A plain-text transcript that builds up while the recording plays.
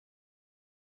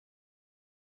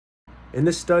In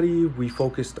this study, we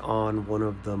focused on one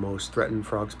of the most threatened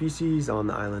frog species on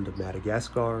the island of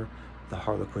Madagascar, the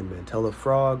harlequin Mantella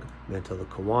frog, Mantella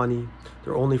cowani.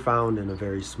 They're only found in a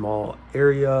very small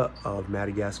area of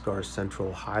Madagascar's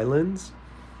central highlands,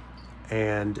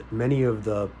 and many of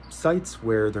the sites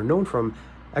where they're known from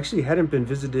actually hadn't been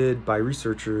visited by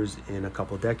researchers in a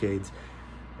couple decades.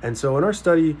 And so in our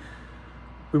study,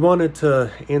 we wanted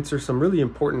to answer some really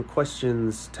important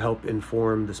questions to help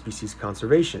inform the species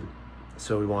conservation.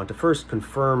 So we wanted to first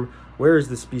confirm, where is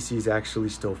the species actually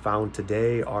still found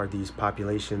today? Are these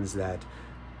populations that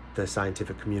the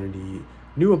scientific community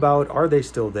knew about, are they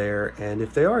still there? And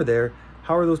if they are there,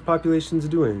 how are those populations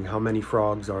doing? How many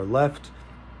frogs are left?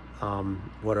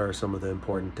 What are some of the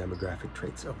important demographic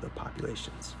traits of the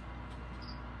populations?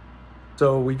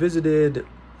 So we visited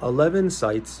 11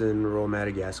 sites in rural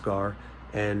Madagascar,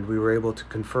 and we were able to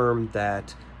confirm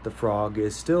that the frog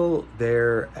is still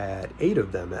there at 8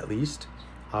 of them at least.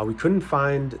 We couldn't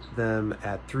find them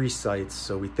at 3 sites,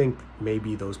 so we think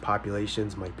maybe those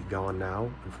populations might be gone now,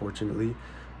 unfortunately.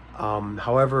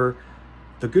 However,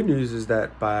 the good news is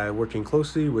that by working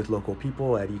closely with local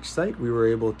people at each site, we were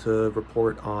able to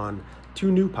report on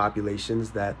 2 new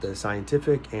populations that the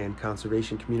scientific and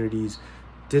conservation communities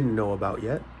didn't know about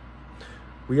yet.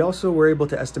 We also were able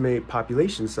to estimate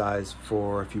population size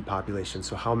for a few populations,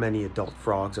 so how many adult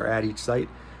frogs are at each site.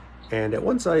 And at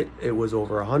one site, it was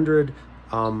over 100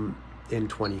 in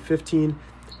 2015.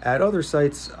 At other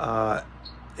sites,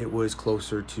 it was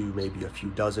closer to maybe a few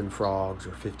dozen frogs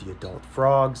or 50 adult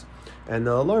frogs. And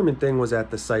the alarming thing was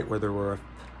at the site where there were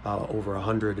over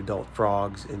 100 adult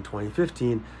frogs in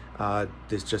 2015.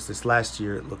 This last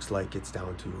year, it looks like it's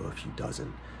down to a few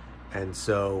dozen. And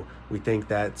so we think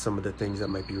that some of the things that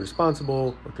might be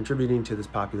responsible or contributing to this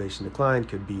population decline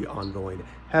could be ongoing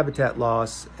habitat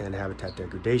loss and habitat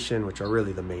degradation, which are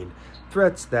really the main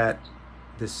threats that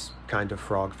this kind of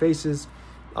frog faces,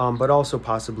 but also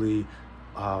possibly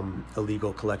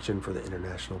illegal collection for the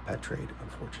international pet trade,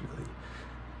 unfortunately.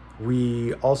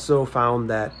 We also found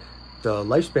that the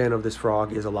lifespan of this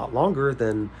frog is a lot longer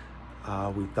than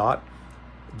we thought.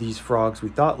 These frogs, we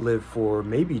thought, live for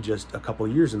maybe just a couple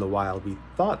years in the wild. We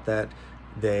thought that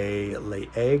they lay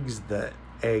eggs. The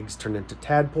eggs turn into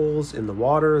tadpoles in the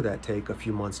water that take a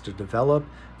few months to develop.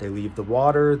 They leave the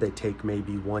water. They take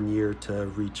maybe 1 year to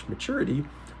reach maturity.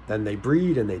 Then they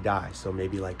breed and they die. So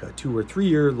maybe like a 2 or 3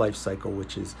 year life cycle,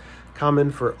 which is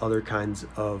common for other kinds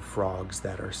of frogs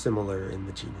that are similar in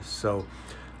the genus. So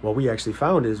what we actually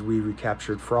found is we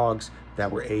recaptured frogs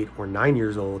that were 8 or 9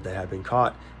 years old that had been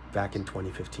caught back in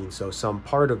 2015. So some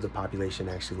part of the population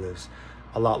actually lives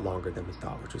a lot longer than we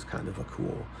thought, which was kind of a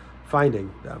cool finding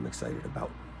that I'm excited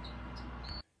about.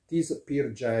 This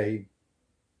PeerJ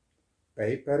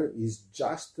paper is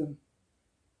just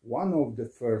one of the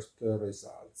first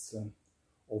results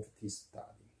of this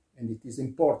study. And it is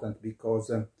important because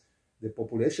the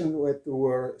population that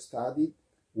were studied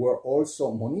were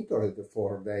also monitored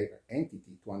for their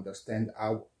entity to understand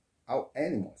how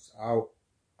animals,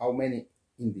 how many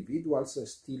individuals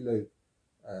still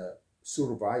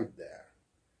survive there.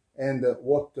 And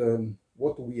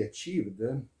what we achieved,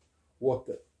 what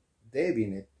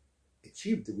David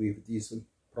achieved with this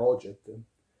project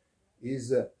is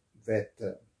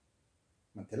that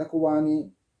Mantella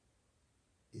cowani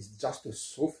is just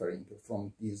suffering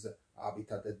from this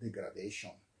habitat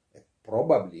degradation, and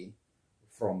probably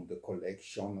from the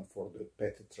collection for the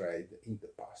pet trade in the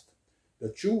past. The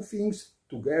two things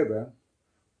together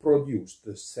produced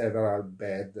several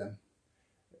bad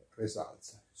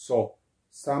results. So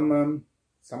some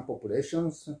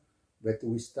populations that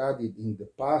we studied in the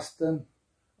past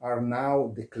are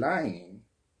now declining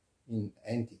in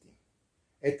entity.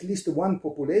 At least one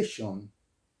population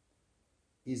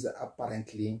is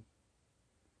apparently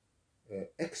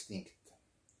extinct.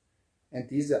 And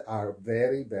these are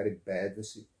very, very bad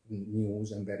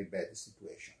news and very bad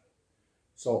situation.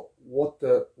 So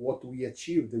what we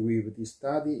achieved with this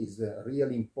study is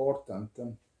really important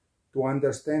to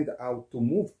understand how to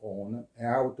move on and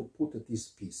how to put this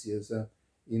species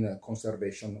in a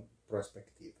conservation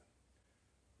perspective.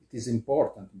 It is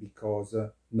important because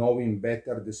knowing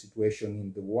better the situation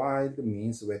in the wild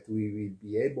means that we will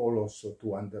be able also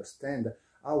to understand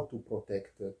how to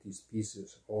protect these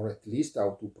species, or at least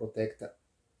how to protect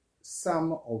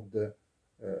some of the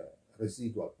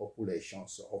residual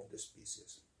populations of the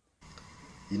species.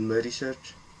 In my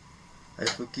research, I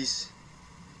focus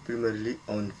primarily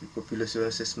on the population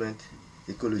assessment,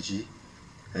 ecology,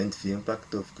 and the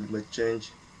impact of climate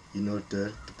change in order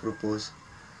to propose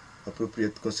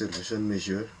appropriate conservation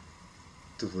measures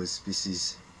to those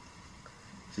species.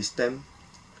 This time,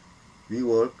 we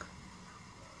work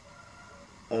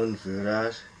on the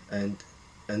rare and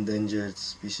endangered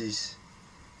species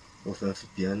of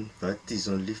amphibian that is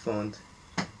only found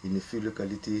in a few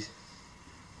localities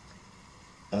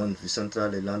on the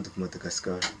central island of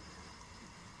Madagascar.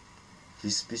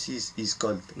 This species is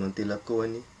called Mantella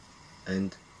cowan,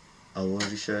 and our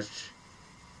research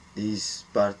is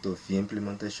part of the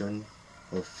implementation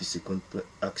of the second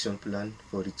action plan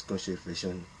for its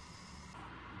conservation.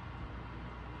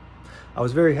 I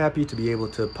was very happy to be able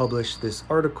to publish this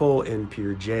article in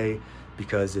Peer J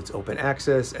because it's open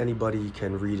access. Anybody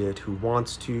can read it who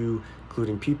wants to,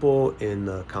 including people in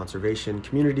the conservation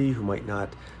community who might not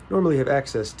normally have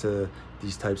access to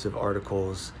these types of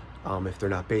articles if they're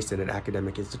not based in an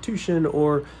academic institution,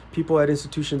 or people at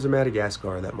institutions in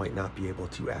Madagascar that might not be able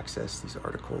to access these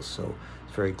articles. So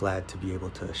I'm very glad to be able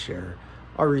to share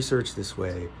our research this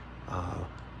way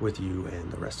with you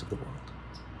and the rest of the world.